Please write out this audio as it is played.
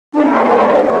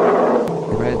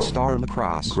Rockstar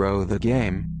Lacrosse. Grow the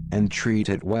game and treat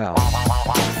it well.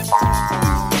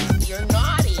 You're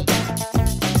naughty.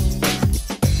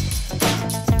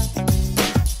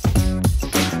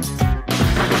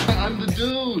 I'm the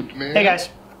dude, man. Hey guys,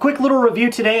 quick little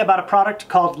review today about a product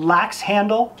called LAXe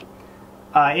handle.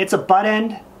 It's a butt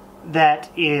end that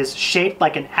is shaped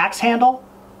like an axe handle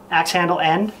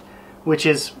end, which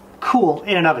is cool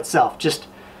in and of itself.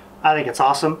 I think it's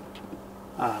awesome.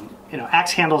 You know,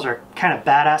 axe handles are kind of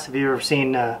badass. Have you ever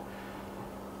seen, what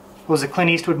was the Clint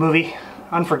Eastwood movie,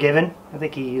 Unforgiven? I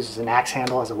think he uses an axe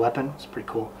handle as a weapon. It's pretty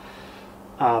cool.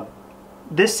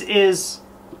 This is,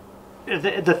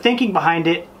 the thinking behind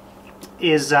it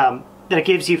is that it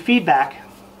gives you feedback,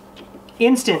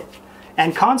 instant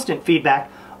and constant feedback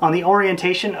on the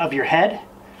orientation of your head,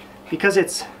 because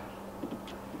it's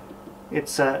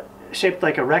shaped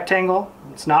like a rectangle.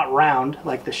 It's not round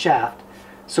like the shaft.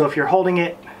 So if you're holding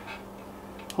a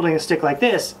stick like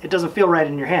this, it doesn't feel right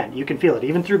in your hand. You can feel it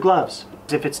even through gloves.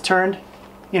 If it's turned,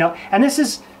 you know, and this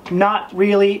is not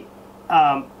really,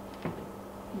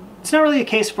 it's not really a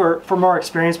case for more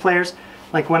experienced players.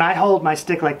 Like when I hold my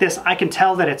stick like this, I can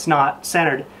tell that it's not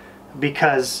centered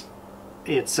because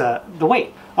it's the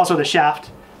weight. Also the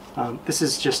shaft. This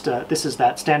is that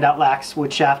standout LAXe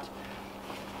wood shaft,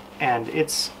 and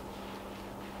it's,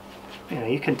 you know,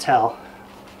 you can tell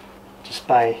just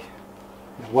by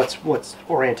what's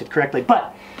oriented correctly.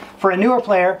 But for a newer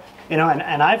player, you know,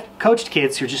 and I've coached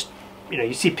kids who just, you know,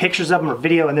 you see pictures of them or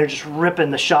video and they're just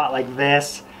ripping the shot like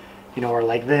this, you know, or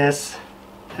like this,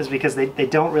 is because they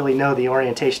don't really know the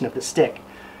orientation of the stick.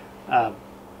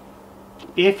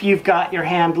 If you've got your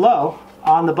hand low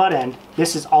on the butt end,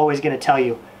 this is always going to tell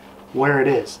you where it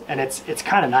is, and it's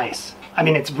kind of nice. I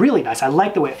mean, it's really nice. I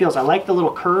like the way it feels. I like the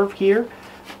little curve here.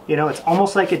 You know, it's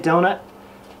almost like a donut,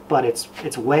 but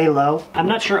it's way low. I'm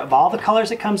not sure of all the colors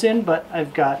it comes in, but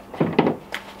I've got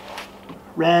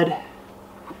red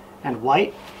and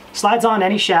white. Slides on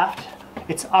any shaft.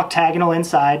 It's octagonal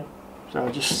inside, so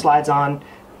it just slides on,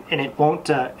 and it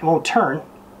won't turn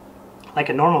like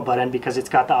a normal butt end because it's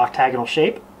got the octagonal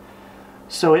shape.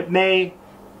 So it may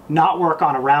not work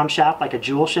on a round shaft like a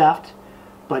jewel shaft,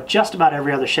 but just about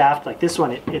every other shaft, like this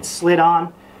one, it slid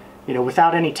on, you know,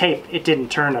 without any tape. It didn't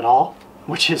turn at all,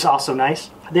 which is also nice.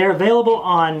 They're available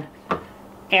on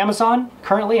Amazon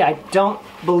currently. I don't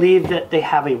believe that they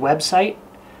have a website.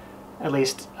 At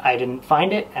least I didn't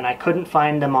find it, and I couldn't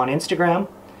find them on Instagram.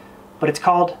 But it's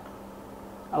called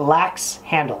LAXe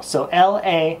handle. So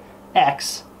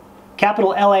L-A-X,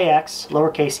 capital L-A-X,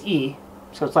 lowercase e.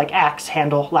 So it's like axe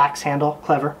handle, LAXe handle,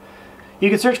 clever. You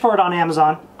can search for it on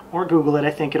Amazon or Google it.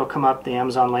 I think it'll come up, the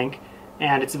Amazon link.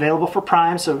 And it's available for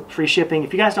Prime, so free shipping.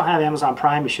 If you guys don't have Amazon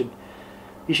Prime, you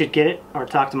should get it, or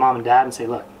talk to mom and dad and say,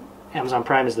 look, Amazon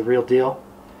Prime is the real deal.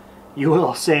 You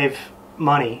will save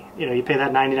money. You know, you pay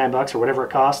that 99 bucks or whatever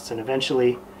it costs, and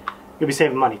eventually you'll be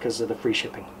saving money because of the free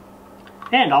shipping.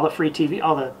 And all the free TV,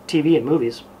 all the TV and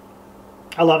movies.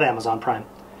 I love Amazon Prime.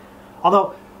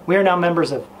 Although we are now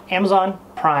members of Amazon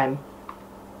Prime,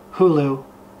 Hulu,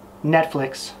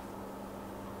 Netflix,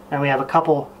 and we have a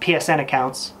couple PSN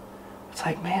accounts. It's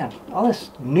like, man, all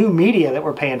this new media that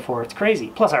we're paying for, it's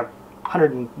crazy. Plus our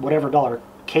 $100 and whatever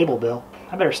cable bill.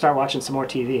 I better start watching some more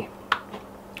TV.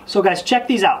 So guys, check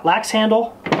these out. LAXe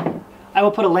handle. I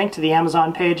will put a link to the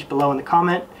Amazon page below in the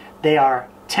comment. They are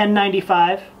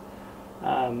 $10.95.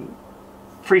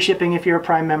 Free shipping if you're a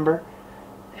Prime member.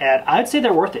 And I'd say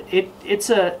they're worth it. It's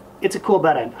a cool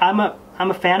butt end. I'm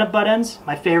a fan of butt ends.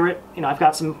 My favorite, you know, I've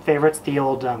got some favorites. The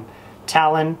old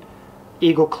Talon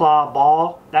Eagle Claw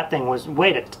ball. That thing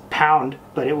weighed a pound,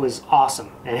 but it was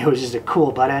awesome, and it was just a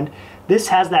cool butt end. This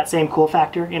has that same cool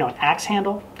factor. You know, an axe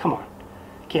handle. Come on,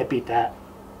 can't beat that.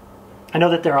 I know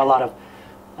that there are a lot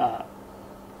of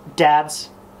dads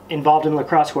involved in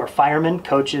lacrosse who are firemen,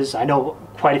 coaches. I know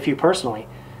quite a few personally.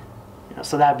 You know,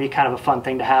 so that would be kind of a fun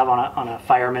thing to have on a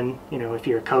fireman. You know, if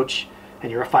you're a coach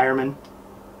and you're a fireman,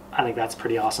 I think that's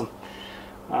pretty awesome.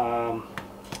 All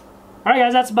right,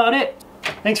 guys, that's about it.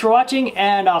 Thanks for watching,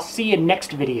 and I'll see you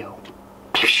next video.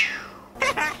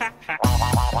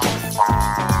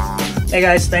 Hey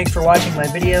guys, thanks for watching my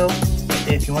video.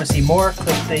 If you want to see more,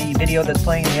 click the video that's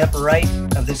playing in the upper right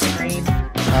of this screen.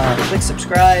 Click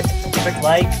subscribe, click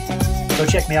like. Go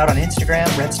check me out on Instagram,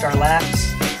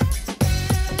 RedStarLax.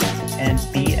 And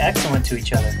be excellent to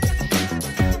each other.